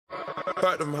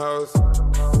Pack them hoes.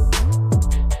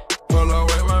 Hold on,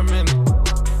 wait 1 minute.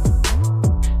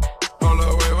 Hold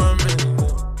on, wait 1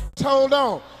 minute. Hold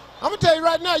on. I'm gonna tell you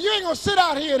right now, you ain't gonna sit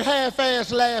out here and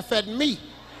half-ass laugh at me.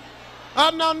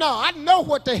 No. I know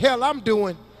what the hell I'm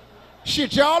doing.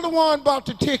 Shit, y'all the one bought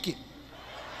the ticket.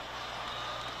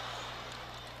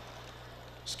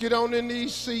 Let's get on in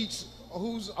these seats.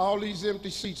 Who's all these empty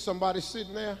seats? Somebody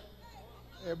sitting there?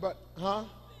 Everybody, huh?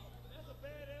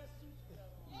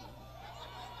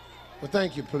 Well,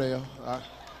 thank you, player.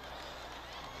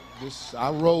 I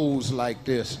rose like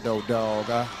this, though, dog.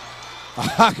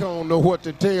 I don't know what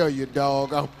to tell you,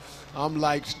 dog. I'm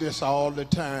like this all the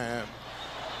time.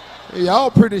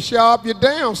 Y'all pretty sharp your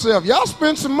damn self. Y'all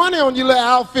spend some money on your little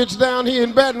outfits down here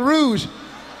in Baton Rouge.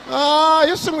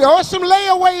 There's some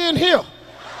layaway in here.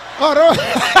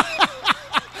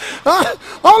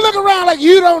 Don't look around like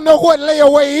you don't know what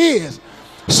layaway is.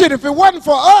 Shit, if it wasn't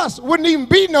for us, wouldn't even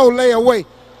be no layaway.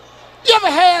 You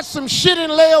ever had some shit in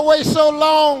layaway so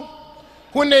long,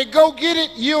 when they go get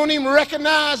it, you don't even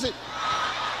recognize it?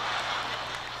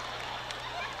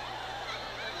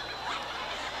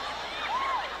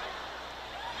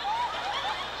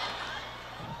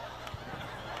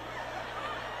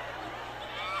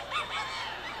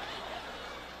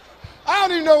 I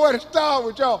don't even know where to start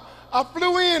with y'all. I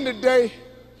flew in today,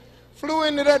 flew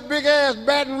into that big ass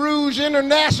Baton Rouge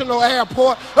International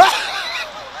Airport.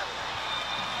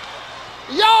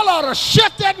 Y'all ought to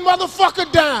shut that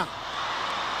motherfucker down.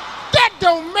 That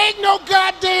don't make no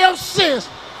goddamn sense.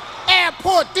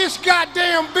 Airport this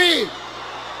goddamn big.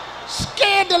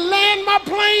 Scared to land my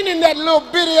plane in that little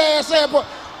bitty ass airport.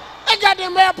 That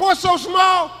goddamn airport so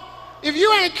small, if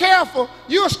you ain't careful,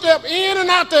 you'll step in and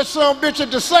out that son bitch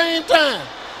at the same time.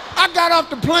 I got off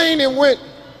the plane and went,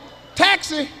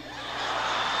 taxi.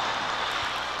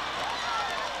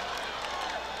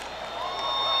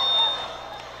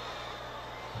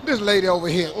 This lady over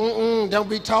here, don't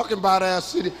be talking about our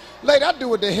city. Lady, I do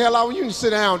what the hell I want. You can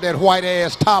sit down with that white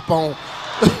ass top on.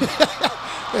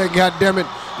 God damn it,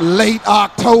 late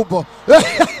October.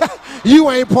 You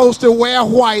ain't supposed to wear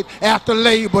white after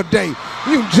Labor Day.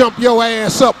 You jump your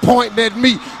ass up pointing at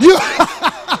me. You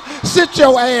sit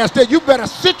your ass there. You better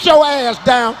sit your ass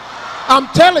down. I'm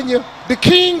telling you, the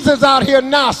kings is out here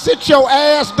now. Sit your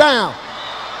ass down.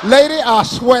 Lady, I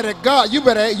swear to God,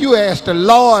 you ask the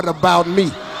Lord about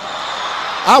me.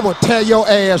 I will tear your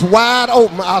ass wide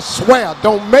open, I swear.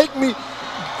 Don't make me.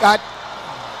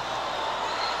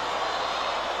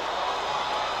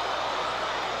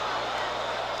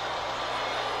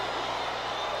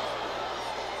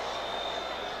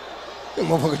 Them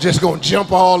motherfuckers just gonna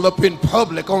jump all up in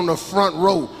public on the front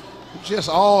row. Just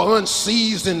all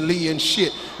unseasonably and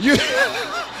shit. You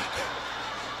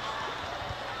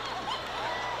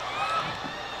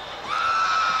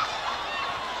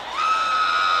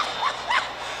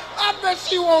I bet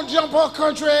she won't jump her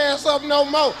country ass up no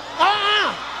more.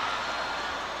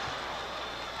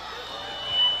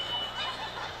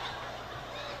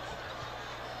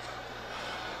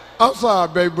 I'm sorry,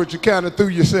 baby, but you kind of threw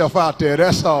yourself out there.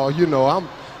 That's all. You know,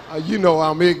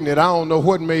 I'm ignorant. I don't know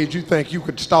what made you think you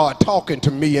could start talking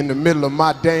to me in the middle of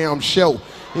my damn show.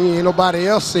 Ain't nobody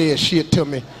else said shit to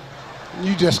me.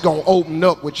 You just gonna open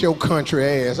up with your country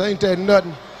ass. Ain't that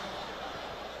nothing?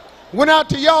 Went out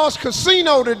to y'all's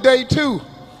casino today, too.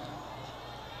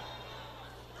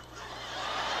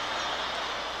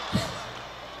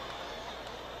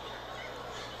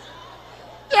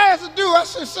 Yeah, as a dude, I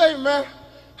said, say, man,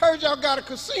 heard y'all got a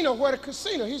casino. Where the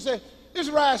casino? He said, it's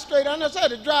right straight down there. I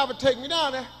said, the driver take me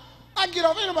down there. I get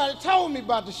off, anybody told me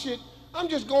about the shit. I'm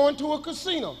just going to a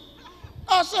casino.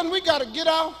 All of a sudden, we got to get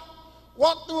out,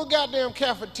 walk through a goddamn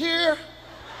cafeteria,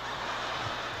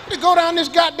 to go down this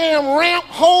goddamn ramp,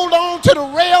 hold on to the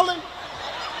railing.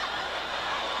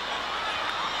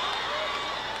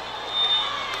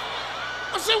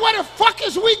 I said, where the fuck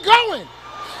is we going?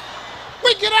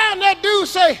 We get out and that dude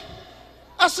say,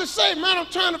 I said, say, man, I'm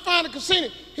trying to find a casino.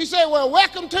 He said, well,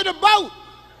 welcome to the boat.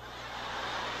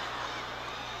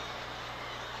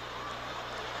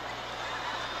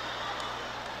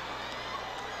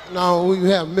 No, we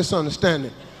have a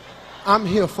misunderstanding. I'm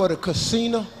here for the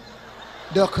casino.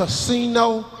 The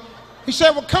casino. He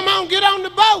said, well, come on, get on the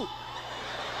boat.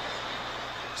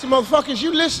 So, motherfuckers,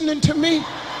 you listening to me?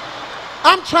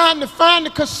 I'm trying to find the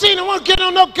casino. I want to get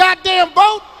on no goddamn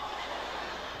boat.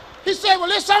 He said, well,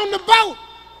 it's on the boat.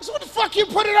 I said, what the fuck you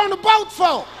put it on the boat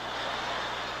for?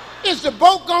 Is the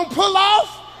boat gonna pull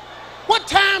off? What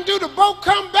time do the boat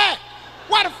come back?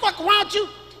 Why the fuck, why don't you?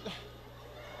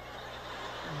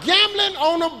 Gambling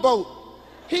on a boat.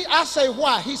 I say,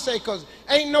 why? He say, because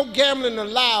Ain't no gambling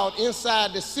allowed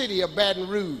inside the city of Baton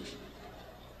Rouge.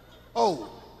 Oh.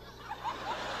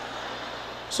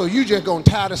 So you just gonna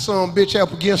tie the son bitch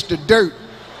up against the dirt.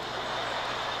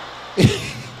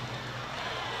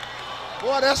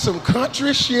 Boy, that's some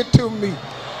country shit to me.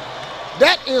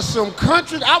 That is some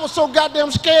country. I was so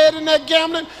goddamn scared in that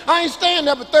gambling. I ain't staying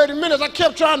there for 30 minutes. I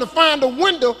kept trying to find a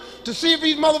window to see if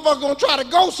these motherfuckers gonna try to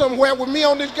go somewhere with me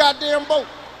on this goddamn boat.